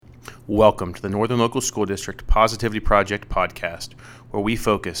Welcome to the Northern Local School District Positivity Project podcast, where we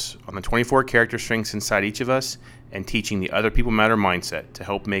focus on the 24 character strengths inside each of us and teaching the other people matter mindset to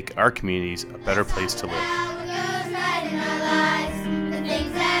help make our communities a better place to live.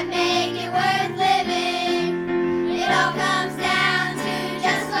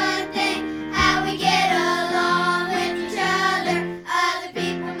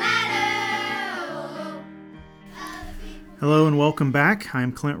 Hello and welcome back.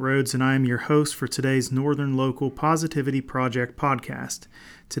 I'm Clint Rhodes and I am your host for today's Northern Local Positivity Project podcast.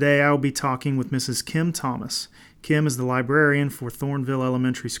 Today I will be talking with Mrs. Kim Thomas. Kim is the librarian for Thornville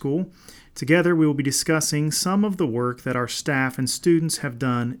Elementary School. Together we will be discussing some of the work that our staff and students have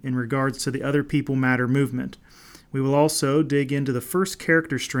done in regards to the Other People Matter movement. We will also dig into the first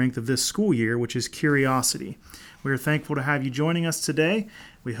character strength of this school year, which is curiosity. We are thankful to have you joining us today.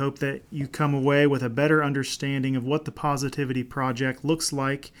 We hope that you come away with a better understanding of what the Positivity Project looks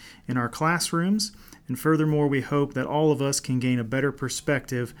like in our classrooms. And furthermore, we hope that all of us can gain a better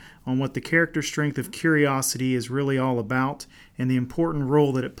perspective on what the character strength of curiosity is really all about and the important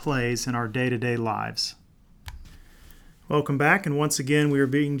role that it plays in our day-to-day lives. Welcome back, and once again we are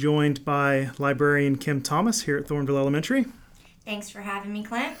being joined by librarian Kim Thomas here at Thornville Elementary. Thanks for having me,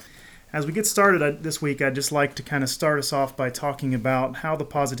 Clint. As we get started this week, I'd just like to kind of start us off by talking about how the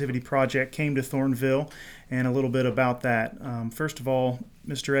Positivity Project came to Thornville and a little bit about that. First of all,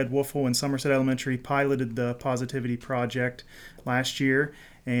 Mr. Ed Woofle in Somerset Elementary piloted the Positivity Project last year,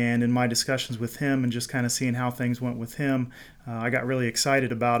 and in my discussions with him and just kind of seeing how things went with him, I got really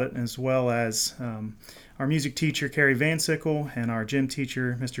excited about it, as well as our music teacher, Carrie Van Sickle, and our gym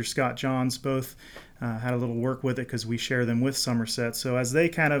teacher, Mr. Scott Johns, both had a little work with it because we share them with Somerset. So as they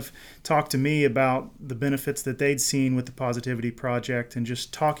kind of talked to me about the benefits that they'd seen with the Positivity Project and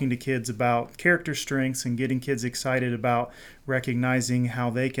just talking to kids about character strengths and getting kids excited about recognizing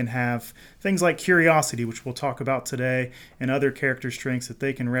how they can have things like curiosity, which we'll talk about today, and other character strengths that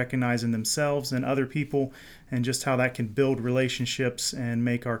they can recognize in themselves and other people, and just how that can build relationships and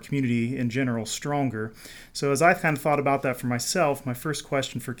make our community in general stronger. So as I kind of thought about that for myself, my first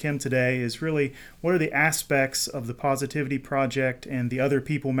question for Kim today is really, what are the aspects of the Positivity Project and the Other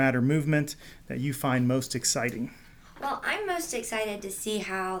People Matter movement that you find most exciting? Well, I'm most excited to see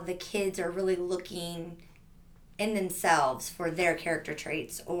how the kids are really looking in themselves for their character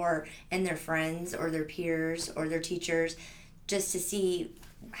traits, or in their friends or their peers or their teachers, just to see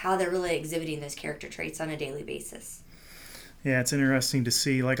how they're really exhibiting those character traits on a daily basis. Yeah, it's interesting to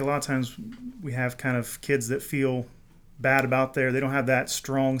see. Like, a lot of times we have kind of kids that feel bad about they don't have that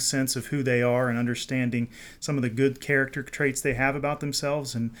strong sense of who they are and understanding some of the good character traits they have about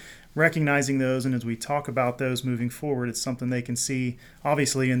themselves, and recognizing those, and as we talk about those moving forward, it's something they can see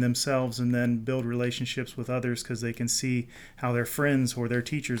obviously in themselves and then build relationships with others because they can see how their friends or their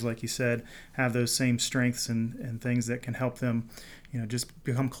teachers, like you said, have those same strengths and things that can help them, just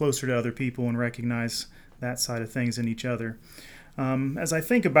become closer to other people and recognize that side of things in each other. As I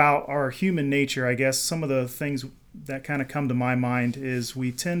think about our human nature, I guess some of the things that kind of come to my mind is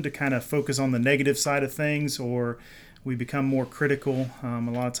we tend to kind of focus on the negative side of things, or we become more critical. A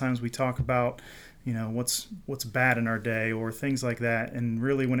lot of times we talk about, what's bad in our day or things like that. And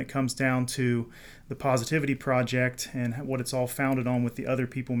really, when it comes down to the Positivity Project and what it's all founded on with the Other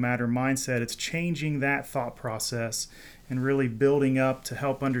People Matter mindset, it's changing that thought process and really building up to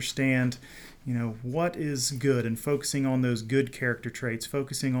help understand what is good, and focusing on those good character traits,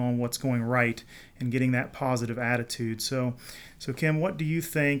 focusing on what's going right and getting that positive attitude. So Kim, what do you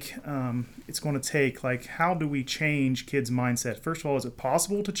think it's going to take? Like, how do we change kids' mindset? First of all, is it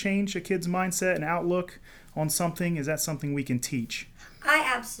possible to change a kid's mindset and outlook on something? Is that something we can teach? I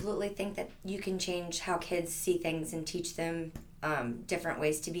absolutely think that you can change how kids see things and teach them different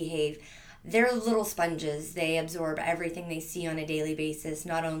ways to behave. They're little sponges. They absorb everything they see on a daily basis,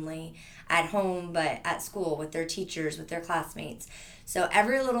 not only at home, but at school, with their teachers, with their classmates. So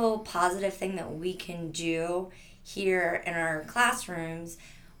every little positive thing that we can do here in our classrooms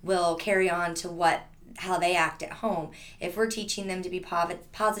will carry on to how they act at home. If we're teaching them to be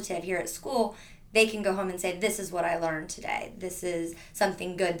positive here at school, they can go home and say, this is what I learned today. This is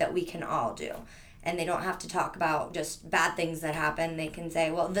something good that we can all do. And they don't have to talk about just bad things that happen. They can say,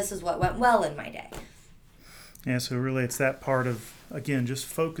 well, this is what went well in my day. Yeah, so really it's that part of, again, just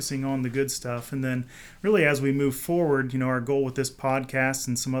focusing on the good stuff. And then really as we move forward, our goal with this podcast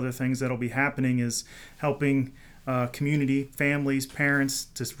and some other things that'll be happening is helping community, families, parents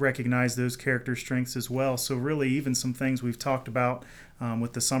to recognize those character strengths as well. So really even some things we've talked about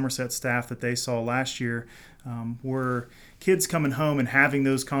with the Somerset staff that they saw last year were kids coming home and having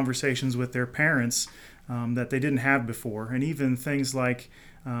those conversations with their parents that they didn't have before. And even things like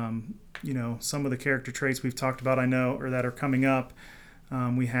Some of the character traits we've talked about, I know, or that are coming up.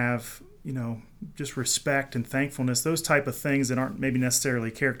 We have, just respect and thankfulness, those type of things that aren't maybe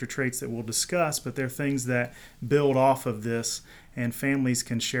necessarily character traits that we'll discuss, but they're things that build off of this, and families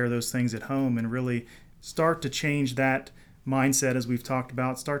can share those things at home and really start to change that mindset, as we've talked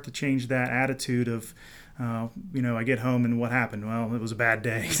about, start to change that attitude of, I get home and what happened? Well, it was a bad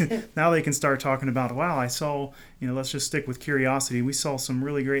day. Now they can start talking about, wow, I saw, let's just stick with curiosity. We saw some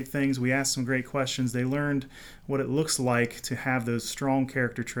really great things. We asked some great questions. They learned what it looks like to have those strong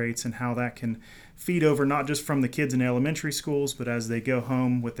character traits and how that can feed over not just from the kids in elementary schools, but as they go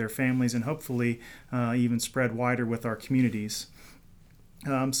home with their families and hopefully even spread wider with our communities.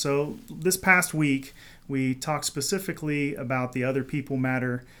 So this past week, we talked specifically about the Other People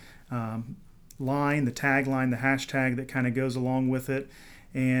Matter line, the tagline, the hashtag that kind of goes along with it.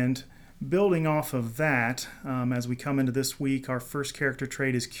 And building off of that, as we come into this week, our first character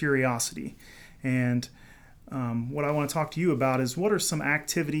trait is curiosity. And what I want to talk to you about is what are some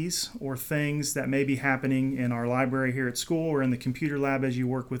activities or things that may be happening in our library here at school or in the computer lab as you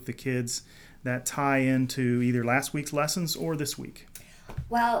work with the kids that tie into either last week's lessons or this week?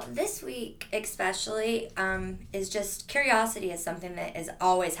 Well, this week especially is just curiosity is something that is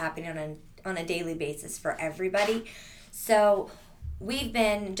always happening on a daily basis for everybody. So we've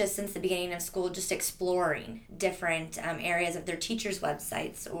been, just since the beginning of school, just exploring different areas of their teachers'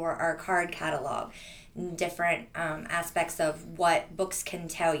 websites or our card catalog, different aspects of what books can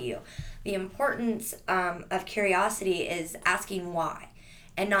tell you. The importance of curiosity is asking why,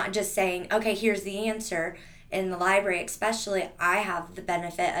 and not just saying, okay, here's the answer. In the library especially, I have the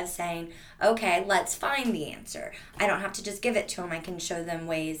benefit of saying, okay, let's find the answer. I don't have to just give it to them. I can show them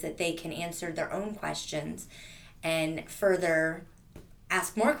ways that they can answer their own questions and further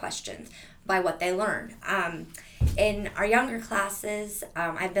ask more questions by what they learn. In our younger classes,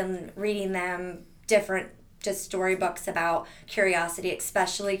 I've been reading them different just storybooks about curiosity,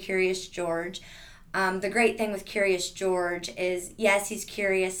 especially Curious George. The great thing with Curious George is, yes, he's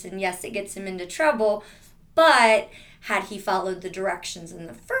curious, and yes, it gets him into trouble, but had he followed the directions in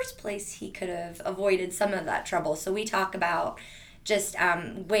the first place, he could have avoided some of that trouble. So we talk about just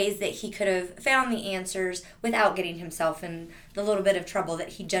ways that he could have found the answers without getting himself in the little bit of trouble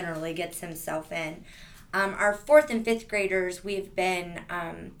that he generally gets himself in. Our 4th and 5th graders, we've been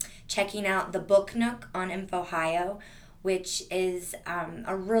checking out the Book Nook on InfoHio, which is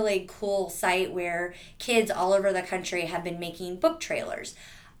a really cool site where kids all over the country have been making book trailers.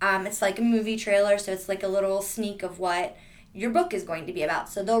 It's like a movie trailer, so it's like a little sneak of what your book is going to be about.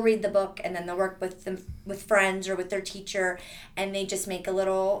 So they'll read the book, and then they'll work with friends or with their teacher, and they just make a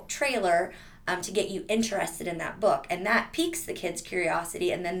little trailer to get you interested in that book. And that piques the kids'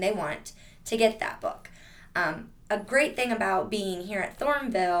 curiosity, and then they want to get that book. A great thing about being here at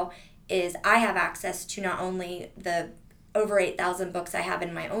Thornville is I have access to not only the over 8,000 books I have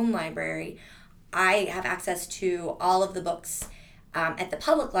in my own library, I have access to all of the books at the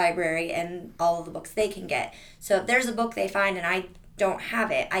public library and all of the books they can get. So if there's a book they find and I don't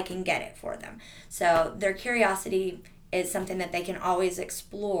have it, I can get it for them. So their curiosity is something that they can always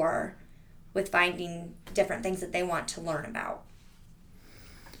explore with finding different things that they want to learn about.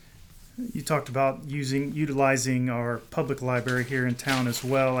 You talked about utilizing our public library here in town as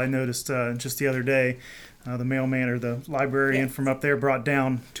well. I noticed just the other day, the mailman or the librarian from up there brought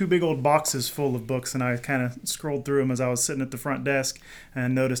down 2 big old boxes full of books, and I kind of scrolled through them as I was sitting at the front desk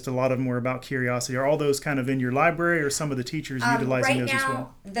and noticed a lot of them were about curiosity. Are all those kind of in your library, or some of the teachers utilizing those as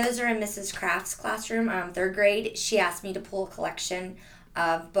well? Right now, those are in Mrs. Kraft's classroom, 3rd grade. She asked me to pull a collection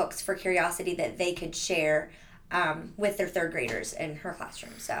of books for curiosity that they could share with their 3rd graders in her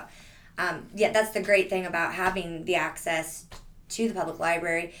classroom. So, that's the great thing about having the access to the public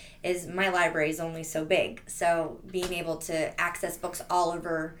library is my library is only so big. So being able to access books all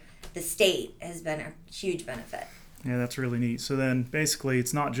over the state has been a huge benefit. Yeah, that's really neat. So then basically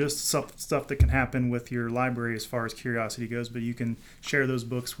it's not just stuff that can happen with your library as far as curiosity goes, but you can share those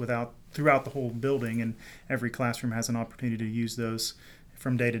books throughout the whole building, and every classroom has an opportunity to use those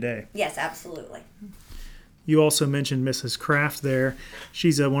from day to day. Yes, absolutely. You also mentioned Mrs. Kraft there.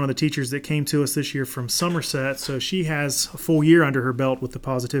 She's one of the teachers that came to us this year from Somerset, so she has a full year under her belt with the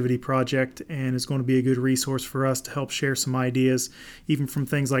Positivity Project and is going to be a good resource for us to help share some ideas, even from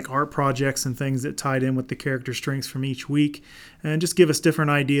things like art projects and things that tied in with the character strengths from each week, and just give us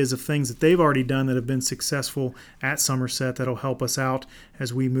different ideas of things that they've already done that have been successful at Somerset that'll help us out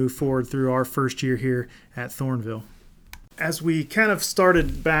as we move forward through our first year here at Thornville. As we kind of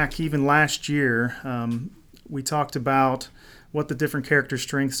started back even last year, we talked about what the different character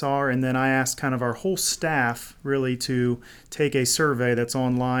strengths are, and then I asked kind of our whole staff really to take a survey that's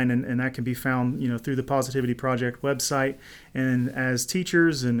online, and that can be found through the Positivity Project website. And as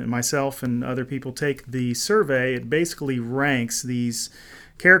teachers and myself and other people take the survey, it basically ranks these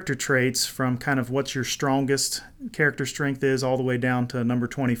character traits from kind of what your strongest character strength is all the way down to number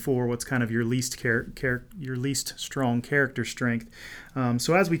 24, what's kind of your least your least strong character strength.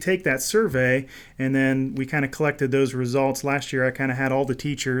 So as we take that survey, and then we kind of collected those results last year, I kind of had all the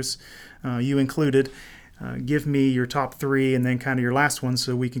teachers, you included, give me your top 3 and then kind of your last one,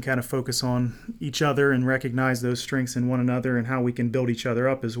 so we can kind of focus on each other and recognize those strengths in one another and how we can build each other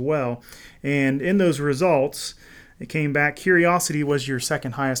up as well. And in those results, it came back, curiosity was your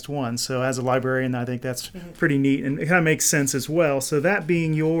second highest one. So as a librarian, I think that's pretty neat, and it kind of makes sense as well. So that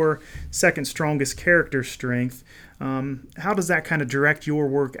being your second strongest character strength, how does that kind of direct your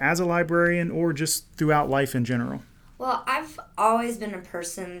work as a librarian or just throughout life in general? Well, I've always been a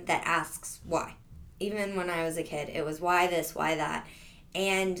person that asks why. Even when I was a kid, it was why this, why that.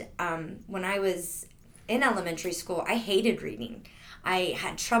 And when I was in elementary school, I hated reading. I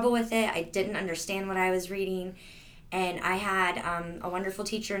had trouble with it. I didn't understand what I was reading. And I had a wonderful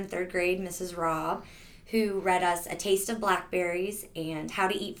teacher in 3rd grade, Mrs. Robb, who read us A Taste of Blackberries and How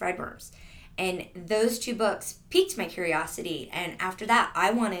to Eat Fried Worms. And those 2 books piqued my curiosity. And after that,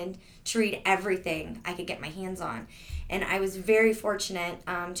 I wanted to read everything I could get my hands on. And I was very fortunate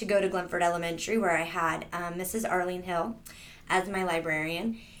to go to Clint Elementary, where I had Mrs. Arlene Hill as my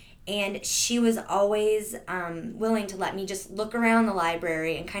librarian. And she was always willing to let me just look around the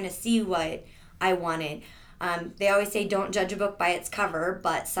library and kind of see what I wanted. They always say don't judge a book by its cover,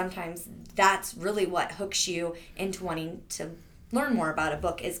 but sometimes that's really what hooks you into wanting to learn more about a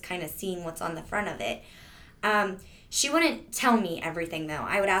book, is kind of seeing what's on the front of it. She wouldn't tell me everything, though.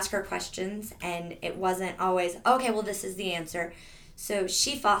 I would ask her questions, and it wasn't always, okay, well, this is the answer. So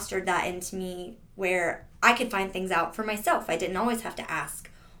she fostered that into me where I could find things out for myself. I didn't always have to ask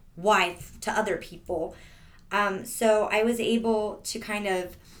why to other people. So I was able to kind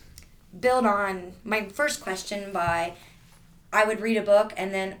of build on my first question by, I would read a book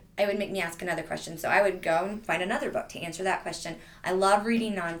and then it would make me ask another question. So I would go and find another book to answer that question. I love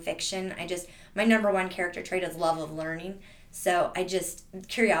reading nonfiction. My number 1 character trait is love of learning. So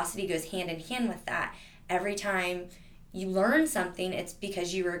curiosity goes hand in hand with that. Every time you learn something, it's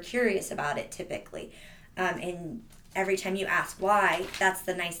because you were curious about it typically. And every time you ask why, that's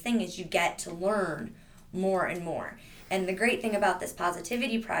the nice thing, is you get to learn more and more. And the great thing about this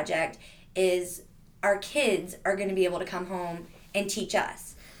Positivity Project is our kids are going to be able to come home and teach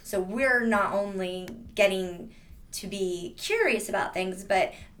us. So we're not only getting to be curious about things,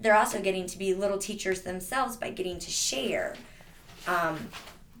 but they're also getting to be little teachers themselves by getting to share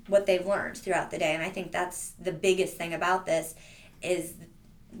what they've learned throughout the day. And I think that's the biggest thing about this, is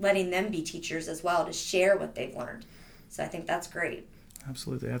letting them be teachers as well, to share what they've learned. So I think that's great.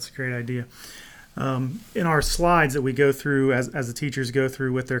 Absolutely. That's a great idea. In our slides that we go through as the teachers go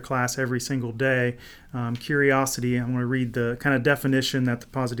through with their class every single day, curiosity, I'm going to read the kind of definition that the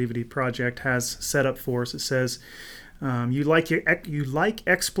Positivity Project has set up for us. It says, you like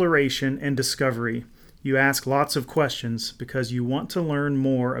exploration and discovery. You ask lots of questions because you want to learn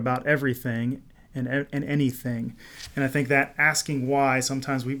more about everything and anything. And I think that asking why,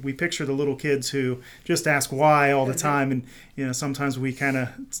 sometimes we picture the little kids who just ask why all the time, and sometimes we kind of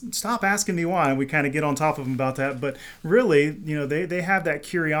stop asking me why, and we kind of get on top of them about that. But really, they have that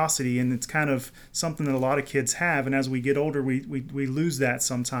curiosity, and it's kind of something that a lot of kids have. And as we get older, we lose that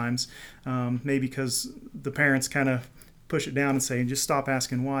sometimes, maybe because the parents kind of push it down and say, just stop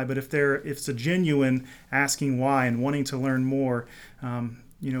asking why. But if it's a genuine asking why and wanting to learn more,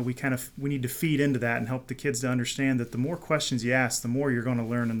 we need to feed into that and help the kids to understand that the more questions you ask, the more you're going to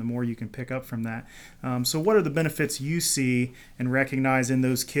learn and the more you can pick up from that. So what are the benefits you see and recognize in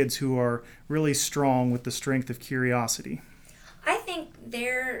those kids who are really strong with the strength of curiosity? I think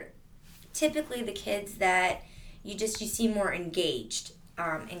they're typically the kids that you see more engaged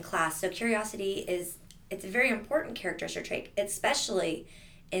in class. So curiosity it's a very important characteristic trait, especially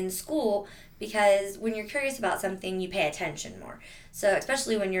in school, because when you're curious about something, you pay attention more. So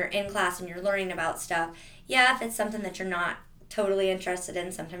especially when you're in class and you're learning about stuff, if it's something that you're not totally interested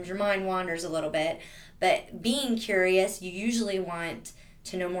in, sometimes your mind wanders a little bit. But being curious, you usually want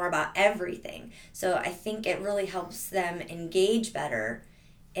to know more about everything. So I think it really helps them engage better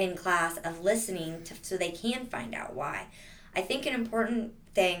in class of listening so they can find out why. I think an important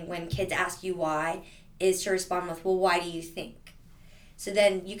thing when kids ask you why is to respond with, well, why do you think? So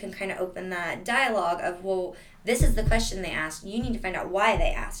then you can kind of open that dialogue of, well, this is the question they asked. You need to find out why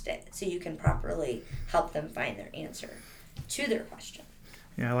they asked it so you can properly help them find their answer. to their question.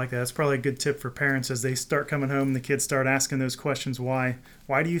 Yeah, I like that. That's probably a good tip for parents as they start coming home and the kids start asking those questions. Why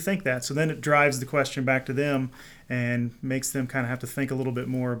do you think that? So then it drives the question back to them and makes them kind of have to think a little bit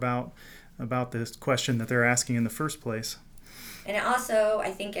more about this question that they're asking in the first place. And it also,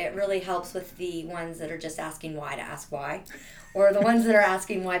 I think it really helps with the ones that are just asking why to ask why, or the ones that are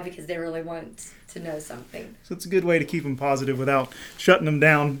asking why because they really want to know something. So it's a good way to keep them positive without shutting them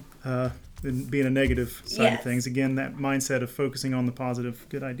down and being a negative side of things. Again, that mindset of focusing on the positive,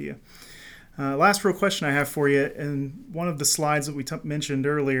 good idea. Last real question I have for you, and one of the slides that we mentioned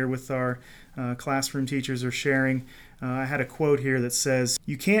earlier with our classroom teachers are sharing, I had a quote here that says,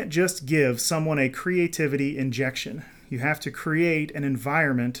 "You can't just give someone a creativity injection. You have to create an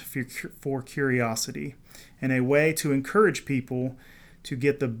environment for curiosity and a way to encourage people to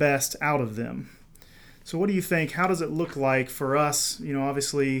get the best out of them." So what do you think? How does it look like for us?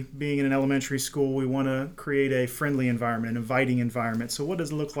 Obviously being in an elementary school, we want to create a friendly environment, an inviting environment. So what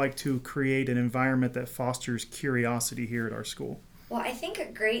does it look like to create an environment that fosters curiosity here at our school? Well, I think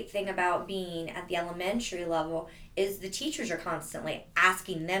a great thing about being at the elementary level is the teachers are constantly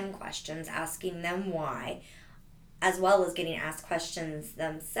asking them questions, asking them why, as well as getting asked questions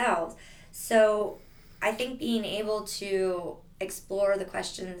themselves. So I think being able to explore the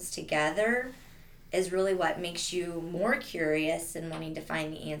questions together is really what makes you more curious and wanting to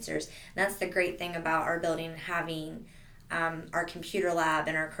find the answers. And that's the great thing about our building, having our computer lab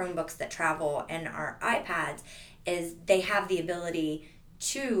and our Chromebooks that travel and our iPads, is they have the ability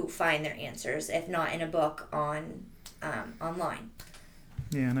to find their answers, if not in a book online.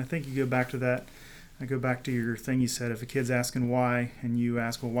 Yeah, and I think you go back to that. I go back to your thing you said, if a kid's asking why and you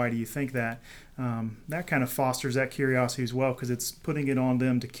ask, well, why do you think that? That kind of fosters that curiosity as well, because it's putting it on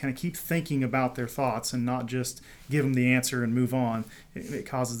them to kind of keep thinking about their thoughts and not just give them the answer and move on. It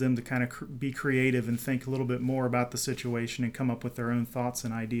causes them to kind of be creative and think a little bit more about the situation and come up with their own thoughts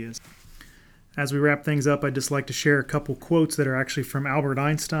and ideas. As we wrap things up, I'd just like to share a couple quotes that are actually from Albert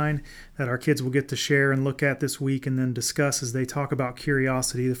Einstein that our kids will get to share and look at this week and then discuss as they talk about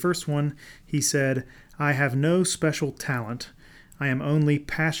curiosity. The first one, he said, "I have no special talent. I am only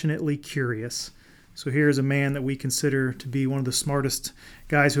passionately curious." So here's a man that we consider to be one of the smartest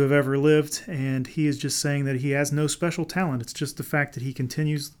guys who have ever lived, and he is just saying that he has no special talent. It's just the fact that he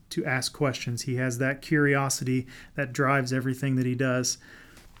continues to ask questions. He has that curiosity that drives everything that he does.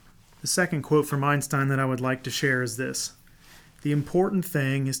 The second quote from Einstein that I would like to share is this: "The important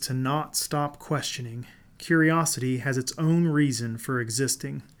thing is to not stop questioning. Curiosity has its own reason for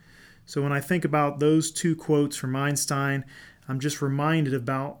existing." So when I think about those two quotes from Einstein, I'm just reminded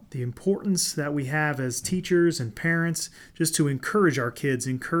about the importance that we have as teachers and parents just to encourage our kids,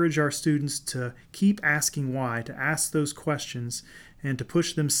 encourage our students to keep asking why, to ask those questions, and to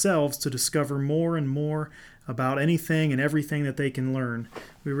push themselves to discover more and more about anything and everything that they can learn.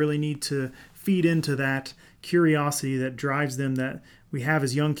 We really need to feed into that curiosity that drives them, that we have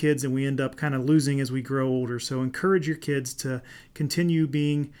as young kids and we end up kind of losing as we grow older. So encourage your kids to continue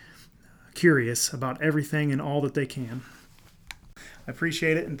being curious about everything and all that they can. I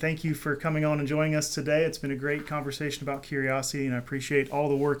appreciate it, and thank you for coming on and joining us today. It's been a great conversation about curiosity, and I appreciate all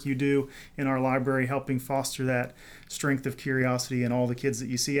the work you do in our library helping foster that strength of curiosity in all the kids that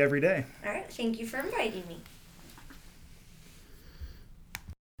you see every day. All right, thank you for inviting me.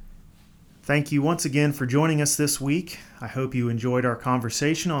 Thank you once again for joining us this week. I hope you enjoyed our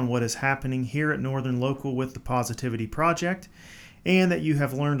conversation on what is happening here at Northern Local with the Positivity Project, and that you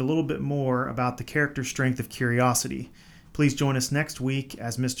have learned a little bit more about the character strength of curiosity. Please join us next week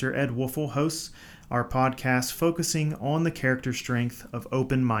as Mr. Ed Woofel hosts our podcast focusing on the character strength of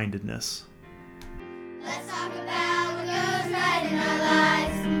open-mindedness.